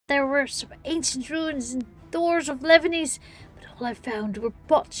there were some ancient ruins and doors of Lebanese, but all I found were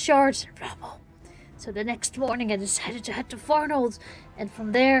pot shards and rubble. So the next morning I decided to head to Farnold, and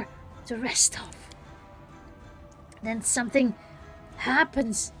from there to Restov. Then something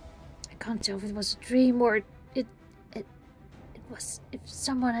happens. I can't tell if it was a dream or it was if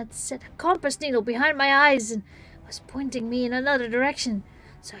someone had set a compass needle behind my eyes and was pointing me in another direction.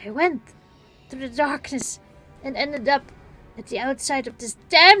 So I went through the darkness and ended up at the outside of this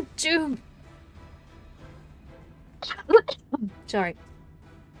damn tomb. Sorry.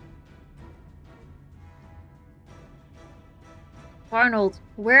 Arnold,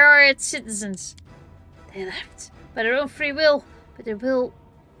 where are its citizens? They left by their own free will, but the will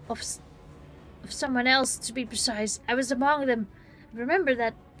of someone else, to be precise. I was among them. I remember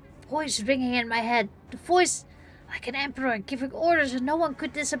that voice ringing in my head. The voice like an emperor giving orders and no one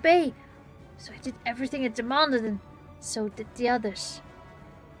could disobey. So I did everything it demanded, and so did the others.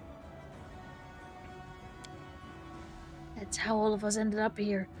 That's how all of us ended up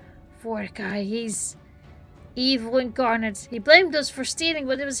here. Vortigay, he's evil incarnate. He blamed us for stealing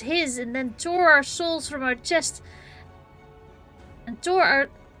what was his and then tore our souls from our chest. And tore our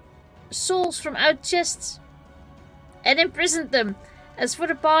souls from our chests and imprisoned them. As for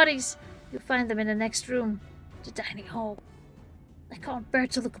the bodies, you'll find them in the next room, the dining hall. I can't bear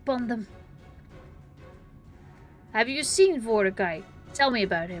to look upon them. Have you seen Vortigay? Tell me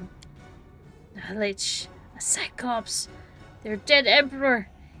about him. A lich, a cyclops, their dead emperor.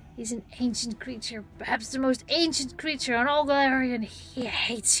 He's an ancient creature, perhaps the most ancient creature on all Galarian. He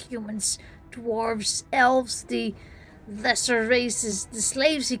hates humans, dwarves, elves, the lesser races, the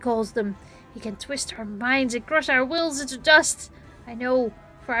slaves he calls them. He can twist our minds and crush our wills into dust. I know,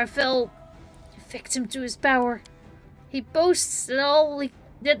 for I fell victim to his power. He boasts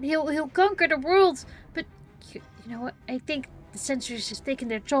that he'll conquer the world, but you know what? I think the centuries have taken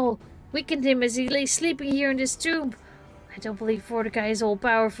their toll, weakened him as he lay sleeping here in this tomb. I don't believe Vortigay is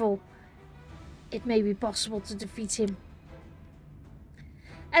all-powerful. It may be possible to defeat him.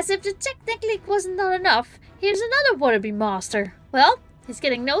 As if the technique wasn't not enough, here's another wannabe master. Well, he's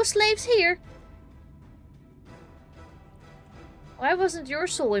getting no slaves here. Why wasn't your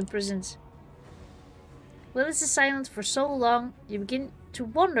soul imprisoned? Willis is silent for so long, you begin to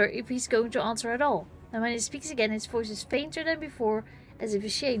wonder if he's going to answer at all. And when he speaks again, his voice is fainter than before, as if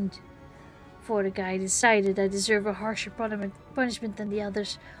ashamed. Vortigay decided I deserve a harsher punishment than the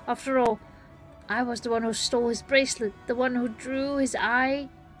others. After all, I was the one who stole his bracelet, the one who drew his eye.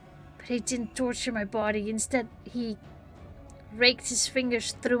 But he didn't torture my body. Instead, he raked his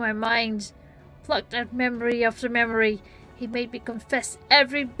fingers through my mind, plucked out memory after memory. He made me confess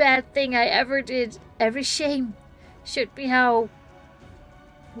every bad thing I ever did, every shame. Showed me how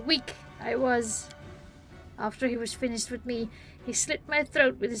weak I was. After he was finished with me, he slit my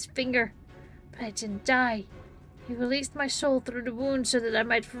throat with his finger. But I didn't die. He released my soul through the wound so that I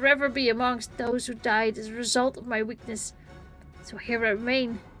might forever be amongst those who died as a result of my weakness. So here I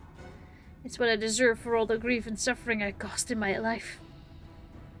remain. It's what I deserve for all the grief and suffering I caused in my life.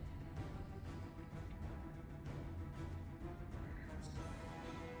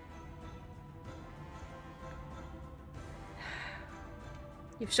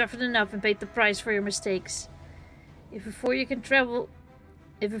 You've suffered enough and paid the price for your mistakes. If before you can travel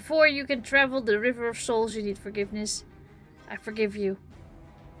the river of souls you need forgiveness, I forgive you.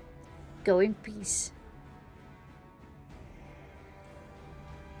 Go in peace.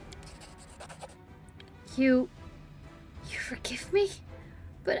 You forgive me?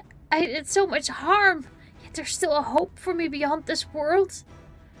 But I did so much harm, yet there's still a hope for me beyond this world.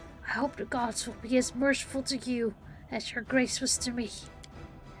 I hope the gods will be as merciful to you as your grace was to me.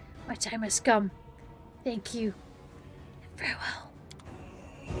 My time has come. Thank you, and farewell.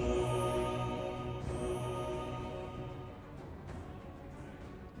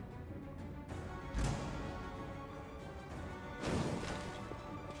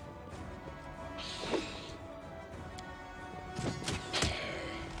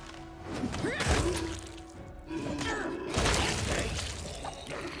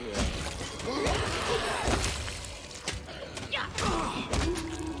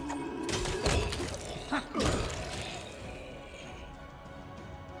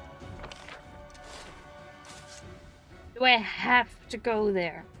 Do I have to go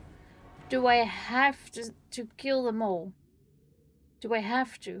there? Do I have to kill them all? Do I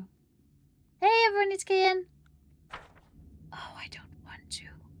have to? Hey everyone, it's Kian. Oh, I don't want to.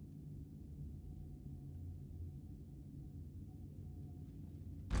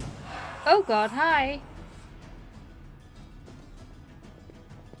 Oh god, hi.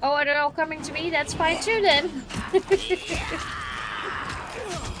 Oh, are they all coming to me? That's fine too then.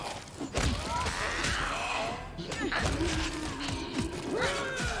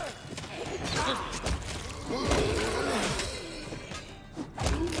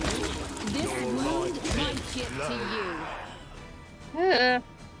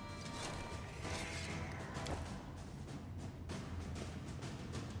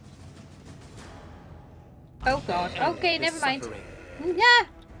 Oh god. Okay, never mind. Yeah.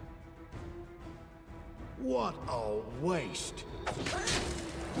 What a waste.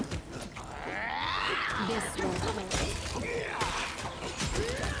 This will hurt.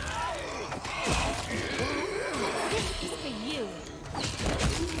 This is for you.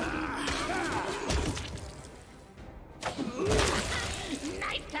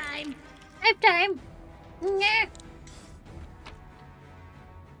 Knife time. Knife time. Yeah.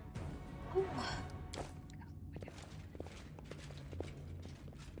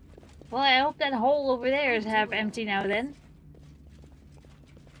 Well, I hope that hole over there is half empty now then.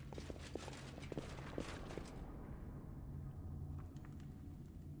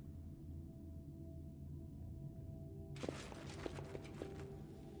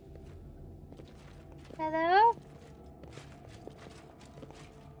 Hello?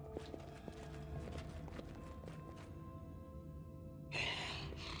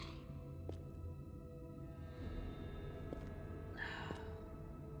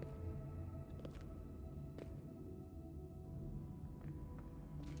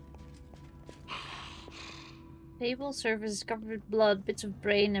 Table surface is covered with blood, bits of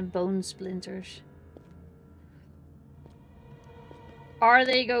brain and bone splinters. Are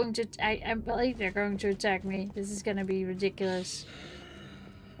they going to... I believe they're going to attack me. This is gonna be ridiculous.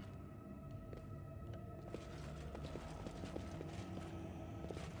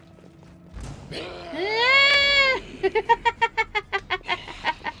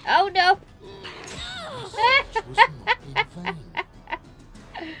 Oh no!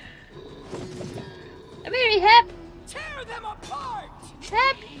 I'm very happy. Tear them apart!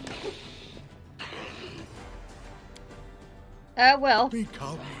 Happy. Well.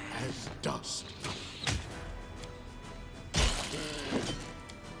 Become as dust.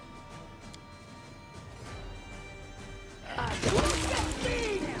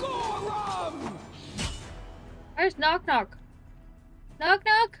 Where's Knock Knock? Knock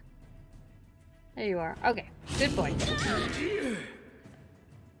Knock? There you are. Okay, good boy.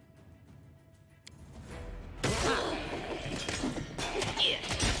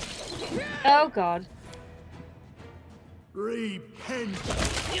 Oh god. Repent.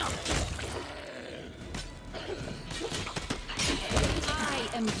 I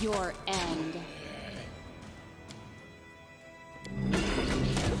am your end.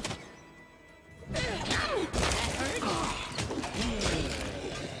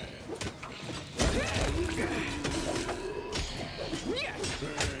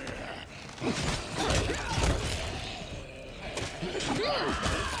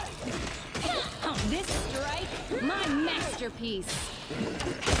 This strike, my masterpiece.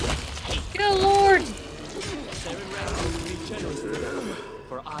 Good lord!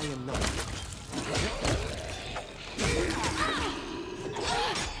 For I am not.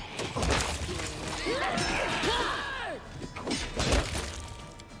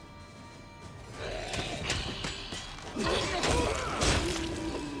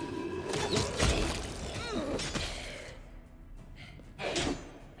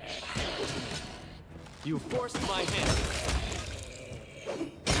 You forced my hand.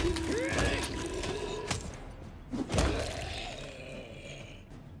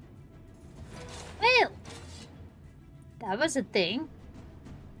 Well, that was a thing.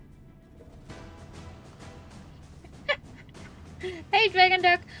 Hey, Dragon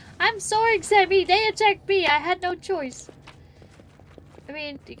Duck. I'm sorry, Sammy. They attacked me. I had no choice. I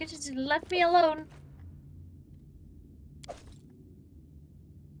mean, you could just left me alone.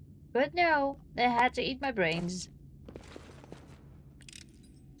 But no, they had to eat my brains.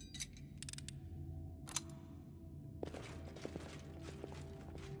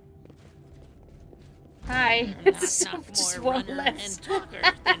 Hi. It's just one less.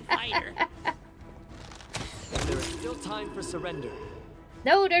 Than fighter. There is still time for surrender.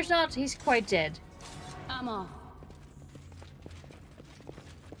 No, there's not. He's quite dead. I'm off.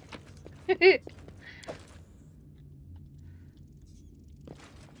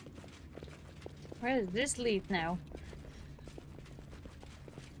 Where does this lead now?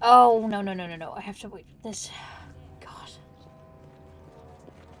 Oh, no, no, no, no, no. I have to wait for this. God.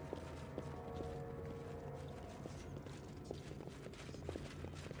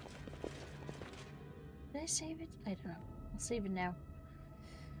 Did I save it? I don't know. I'll save it now.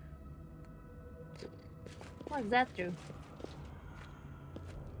 What does that do?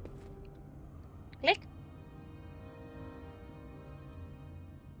 Click.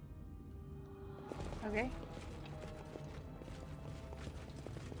 Okay.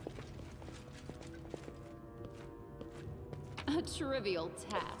 A trivial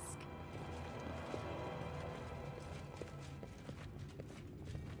task.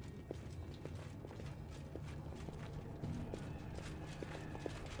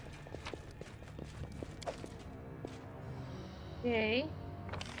 Okay.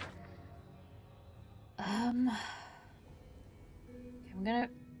 I'm gonna...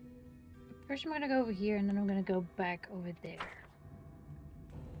 First I'm gonna go over here and then I'm gonna go back over there.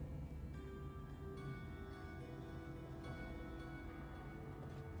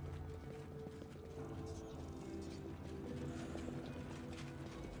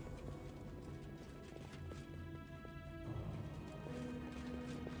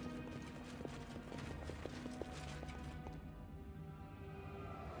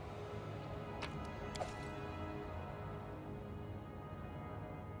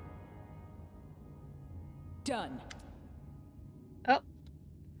 Done. Oh.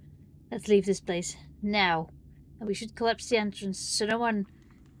 Let's leave this place. Now. And we should collapse the entrance so no one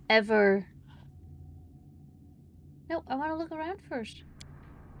ever... No, I want to look around first.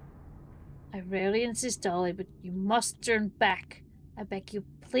 I rarely insist, Dolly, but you must turn back. I beg you,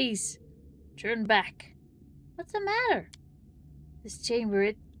 please. Turn back. What's the matter? This chamber,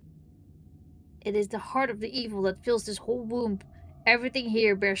 it is the heart of the evil that fills this whole womb. Everything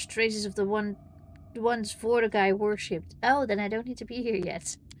here bears traces of the ones Vortigau worshipped. Oh, then I don't need to be here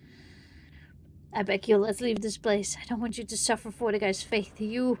yet. I beg you, let's leave this place. I don't want you to suffer Vortigau's fate,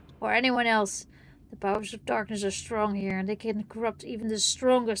 you or anyone else. The powers of darkness are strong here, and they can corrupt even the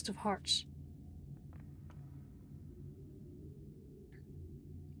strongest of hearts.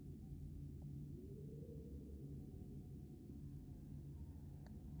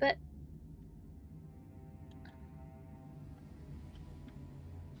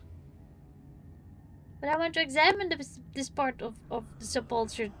 But I want to examine this part of the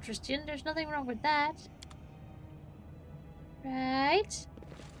sepulchre, Christian. There's nothing wrong with that. Right?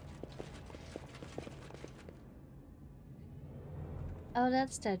 Oh,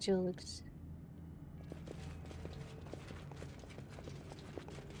 that statue looks...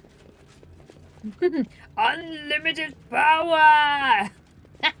 Unlimited power!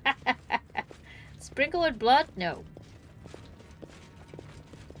 Sprinkle with blood? No.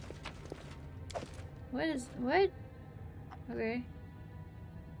 What? Okay.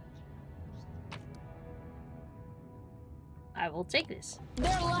 I will take this.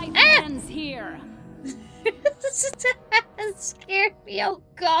 Their life ends here. That scared me. Oh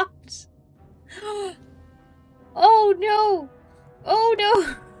god. Oh no. Oh no.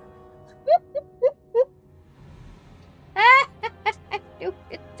 Do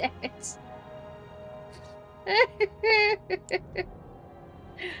it, damn it.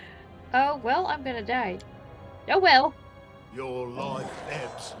 Oh, well, I'm gonna die. Oh, well. Your life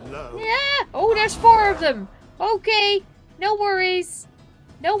ebbs low. Yeah. Oh, there's 4 of them. Okay. No worries.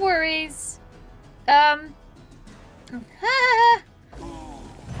 No worries. Hold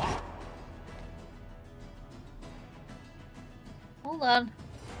on.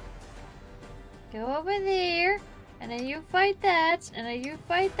 Go over there. And then you fight that. And then you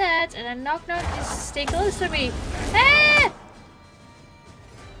fight that. And then knock. Just stay close to me. Ah!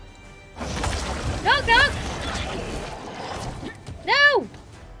 Knock! No!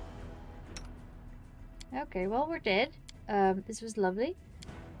 Okay, well, we're dead. This was lovely.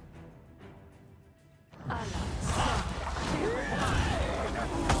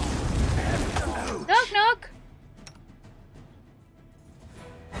 Knock!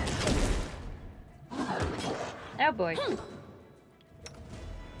 Oh boy.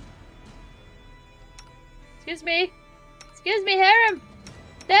 Excuse me, Harem!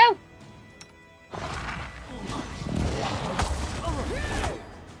 No!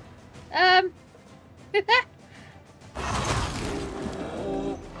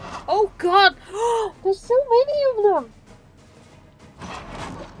 Oh god! There's so many of them!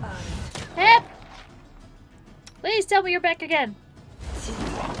 Help! Please tell me you're back again.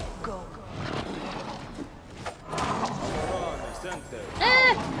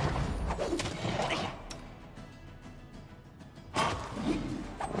 Ah!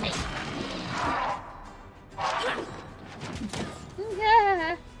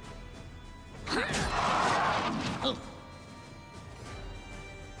 Yeah.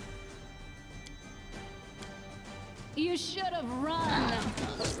 You should have run.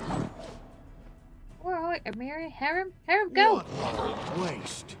 Whoa, Mary, Harem, go! What a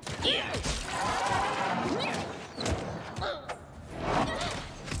waste.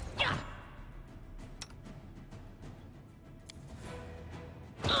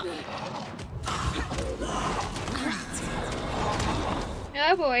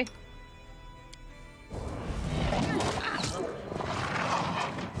 Oh boy.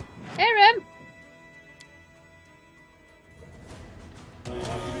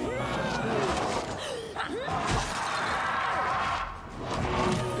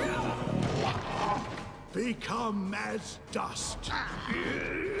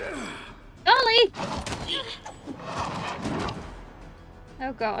 Dolly!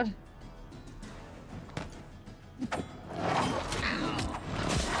 Oh god.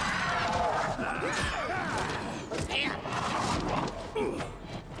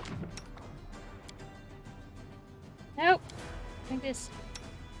 Nope. Drink this.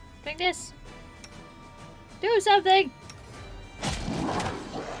 Drink this. Do something!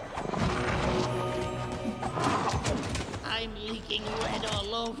 I'm leaking red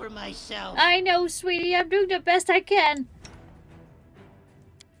all over myself. I know, sweetie. I'm doing the best I can.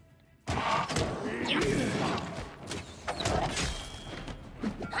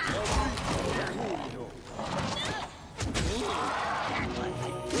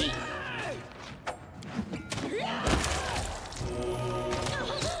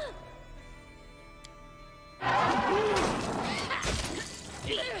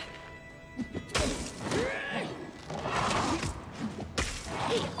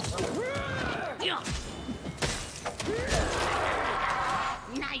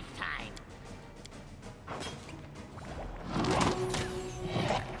 Knife time.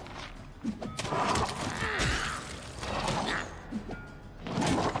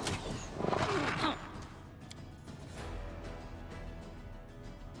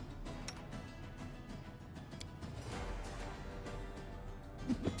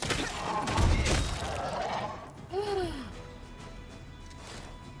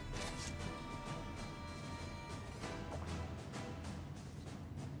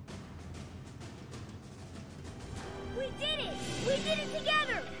 We did it! We did it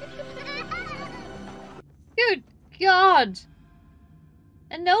together! Good God!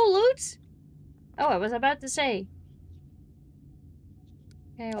 And no loot? Oh, I was about to say.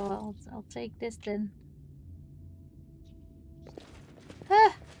 Okay, well, I'll take this then.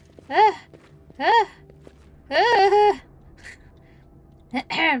 Ah! Ah! Ah! Ah!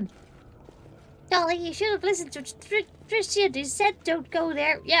 Dolly, you should have listened to Tricia. He said don't go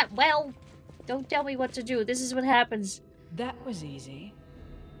there. Yeah, well, don't tell me what to do. This is what happens. That was easy.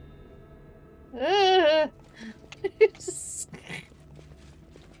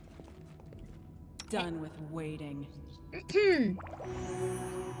 Done with waiting.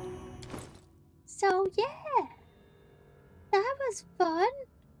 So, yeah. That was fun.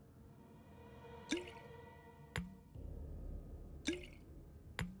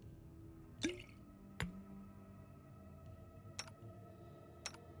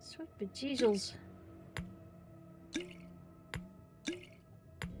 Sweet bejesus.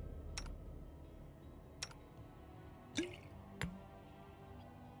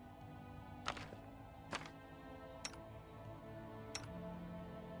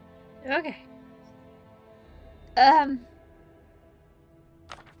 Okay.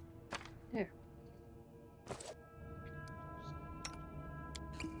 There.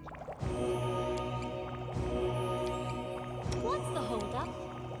 What's the holdup?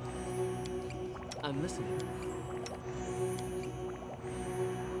 I'm listening.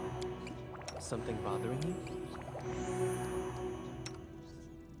 Something bothering you?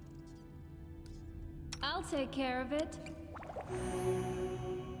 I'll take care of it.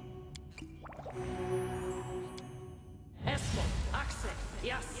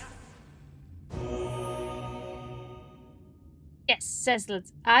 Yes,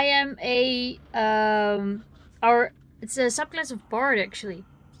 Cecilite. I am a it's a subclass of bard actually.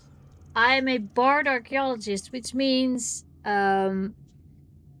 I am a bard archaeologist, which means hold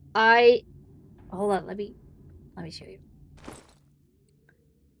on, let me show you.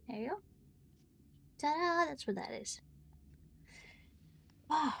 There you go. Ta-da! That's what that is.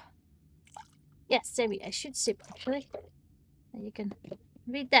 Ah. Yes, Sammy, I should sip actually. And you can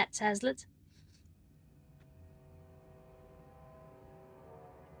read that, Cecilite.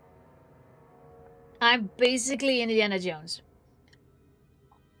 I'm basically Indiana Jones.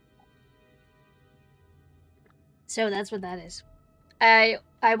 So that's what that is. I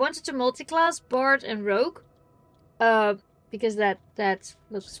wanted to multi-class Bard and Rogue, because that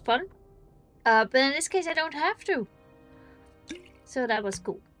looks fun. But in this case I don't have to. So that was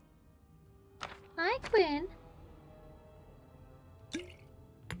cool. Hi, Quinn.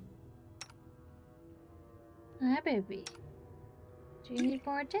 Hi, baby. Do you need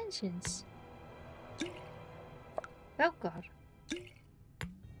more attentions? Oh God.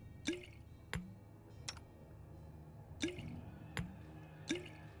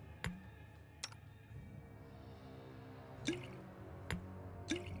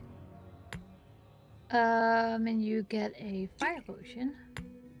 And you get a fire potion.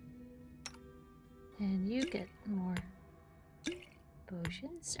 And you get more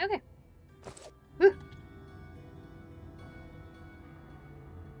potions. Okay. Woo.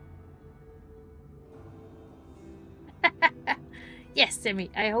 Yes, Timmy.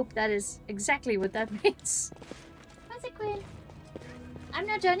 I hope that is exactly what that means. Consequence. I'm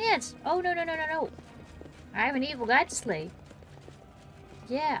not done yet. Oh, no, no, no, no, no. I have an evil guy to slay.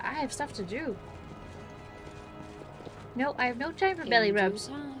 Yeah, I have stuff to do. No, I have no time for belly In due rubs.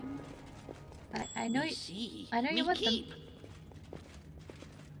 time. I know you. I know you want them.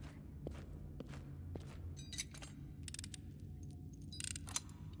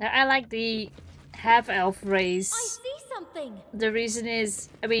 I like the half-elf race. I see something. The reason is,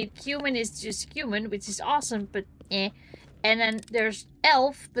 I mean, human is just human, which is awesome, but eh. And then there's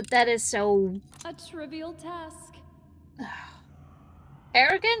elf, but that is so A trivial task.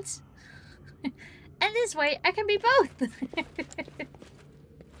 arrogant. And this way, I can be both.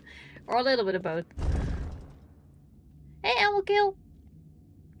 Or a little bit of both. Hey, Animal Kill.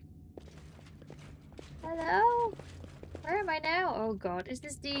 Hello? Where am I now? Oh god, is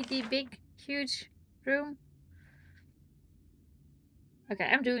this the big, huge room? Okay,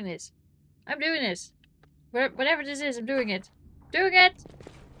 I'm doing this. I'm doing this. Whatever this is, I'm doing it. Doing it!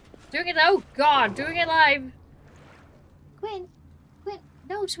 Doing it, oh god, doing it live! Gwen,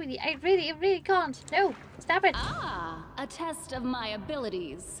 no, sweetie, I really can't. No, stop it. Ah, a test of my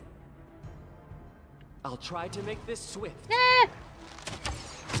abilities. I'll try to make this swift. Ah!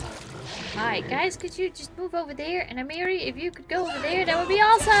 Hi, guys, could you just move over there? And Amiri, if you could go over there, that would be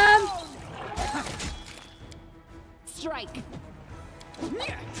awesome! Strike.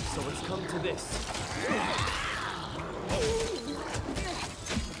 So it's come to this.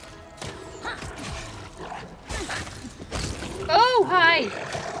 Oh, hi!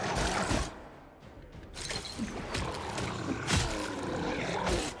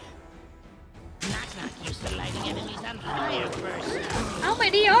 Knock knock used to lighting enemies on fire first. How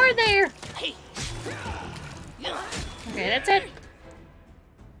many are there? Hey. Okay, that's it.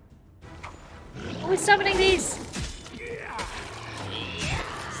 Who is summoning these?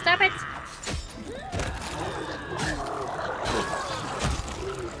 Stop it!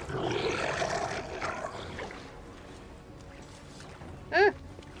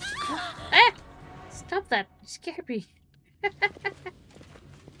 Ah! Stop that! You scared me. Okay.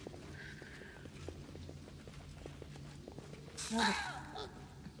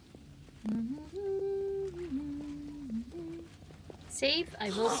 Save? I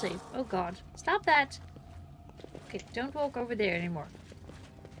will save. Oh god. Stop that! Okay, don't walk over there anymore.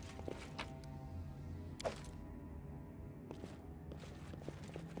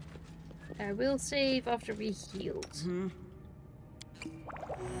 I will save after we healed.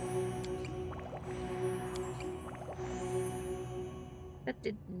 That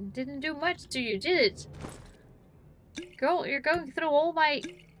didn't do much to you, did it? Girl, you're going through all my...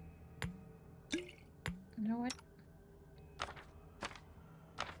 You know what?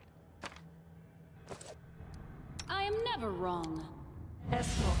 I am never wrong.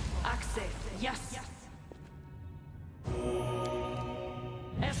 Esmo, access, yes.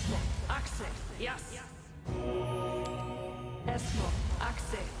 Esmo, access, yes. Esmo,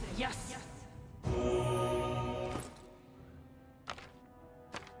 access, yes.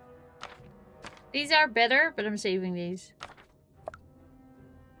 These are better, but I'm saving these.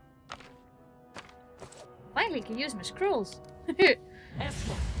 Finally can use my scrolls.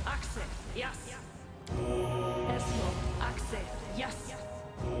 Esmo, access, yes. Esmo, access, yes.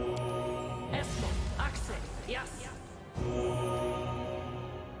 Esmo, access, yes.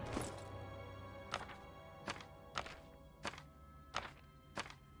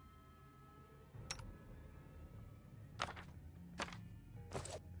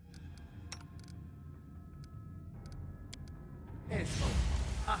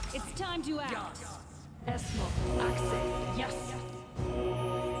 It's time to act. Esmo, access, yes.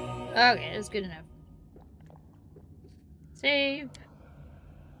 Okay, that's good enough. Save.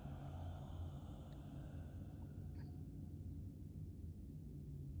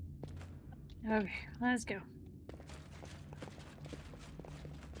 Okay, let's go.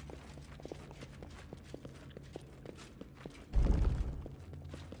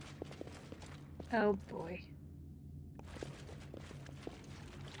 Oh boy.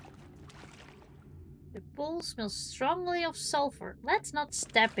 The pool smells strongly of sulfur. Let's not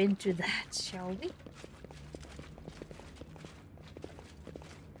step into that, shall we?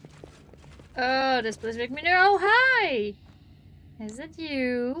 Oh, this place makes me know. Oh, hi! Is it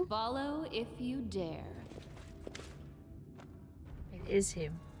you? Follow if you dare. It is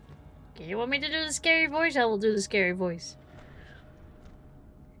him. Okay, you want me to do the scary voice? I will do the scary voice.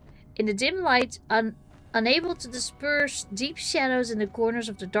 In the dim light, unable to disperse deep shadows in the corners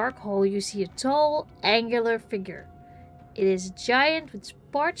of the dark hall, you see a tall, angular figure. It is a giant with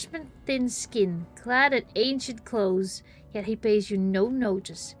parchment-thin skin, clad in ancient clothes. Yet he pays you no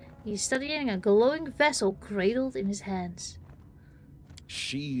notice. He is studying a glowing vessel cradled in his hands.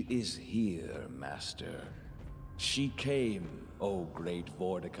 She is here, Master. She came, O great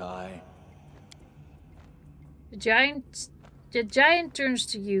Mordecai. The giant turns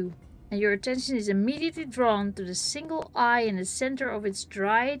to you, and your attention is immediately drawn to the single eye in the center of its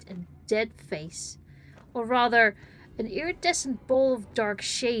dried and dead face. Or rather, an iridescent ball of dark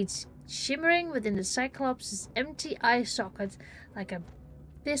shades shimmering within the Cyclops' empty eye socket like a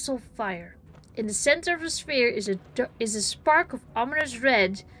abyssal fire. In the center of the sphere is a spark of ominous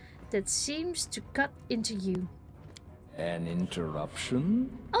red that seems to cut into you. An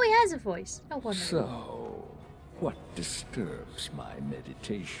interruption? Oh, he has a voice. No wonder. So, what disturbs my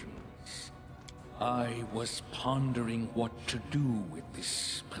meditations? I was pondering what to do with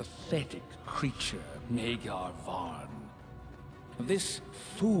this pathetic creature, Magar Varn. This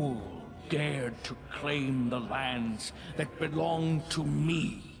fool dared to claim the lands that belong to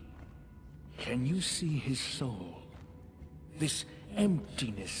me. Can you see his soul? This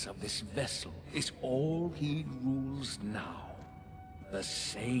emptiness of this vessel is all he rules now. The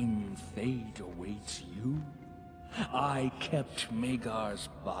same fate awaits you. I kept Magar's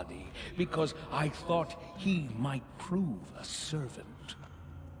body because I thought he might prove a servant.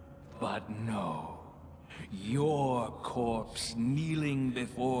 But no, your corpse kneeling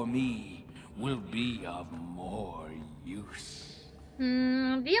before me will be of more use.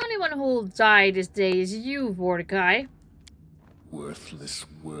 The only one who'll die this day is you, Mordecai. Worthless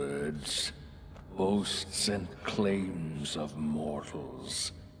words, boasts and claims of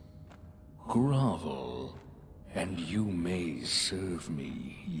mortals. Grovel, and you may serve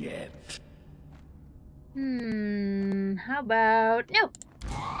me yet. How about... No!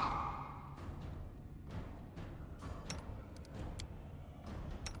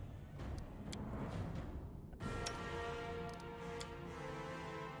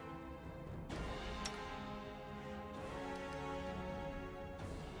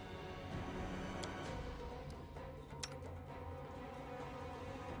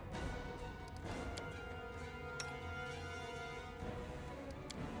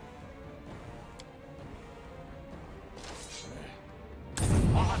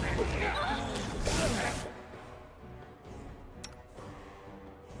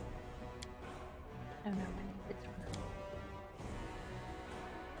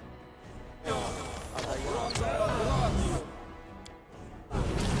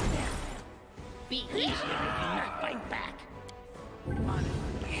 Be easier if you not fight back.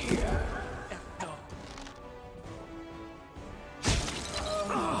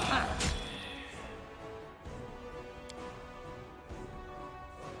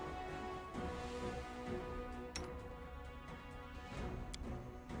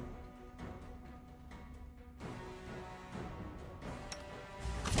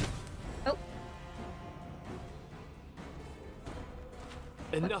 Oh.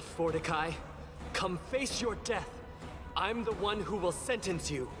 Enough, Mordecai. Come face your death. I'm the one who will sentence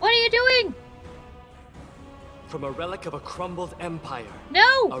you. What are you doing? From a relic of a crumbled empire.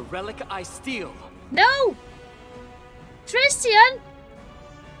 No! A relic I steal. No! Tristian!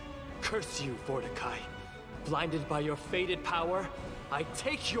 Curse you, Mordecai. Blinded by your faded power, I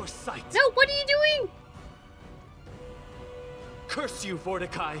take your sight. No, what are you doing? Curse you,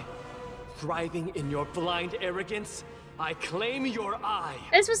 Mordecai. Thriving in your blind arrogance, I claim your eye.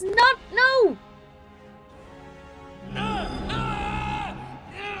 This was not... No! I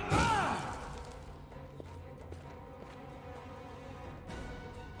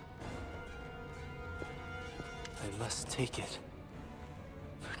must take it.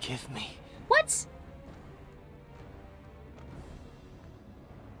 Forgive me. What?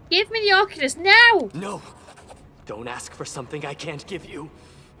 Give me the Oculus now! No! Don't ask for something I can't give you.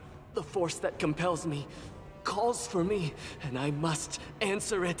 The force that compels me calls for me, and I must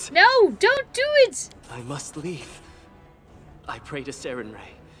answer it. No, don't do it! I must leave. I pray to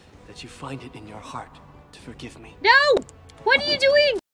Sarenrae that you find it in your heart to forgive me. No! What are you doing?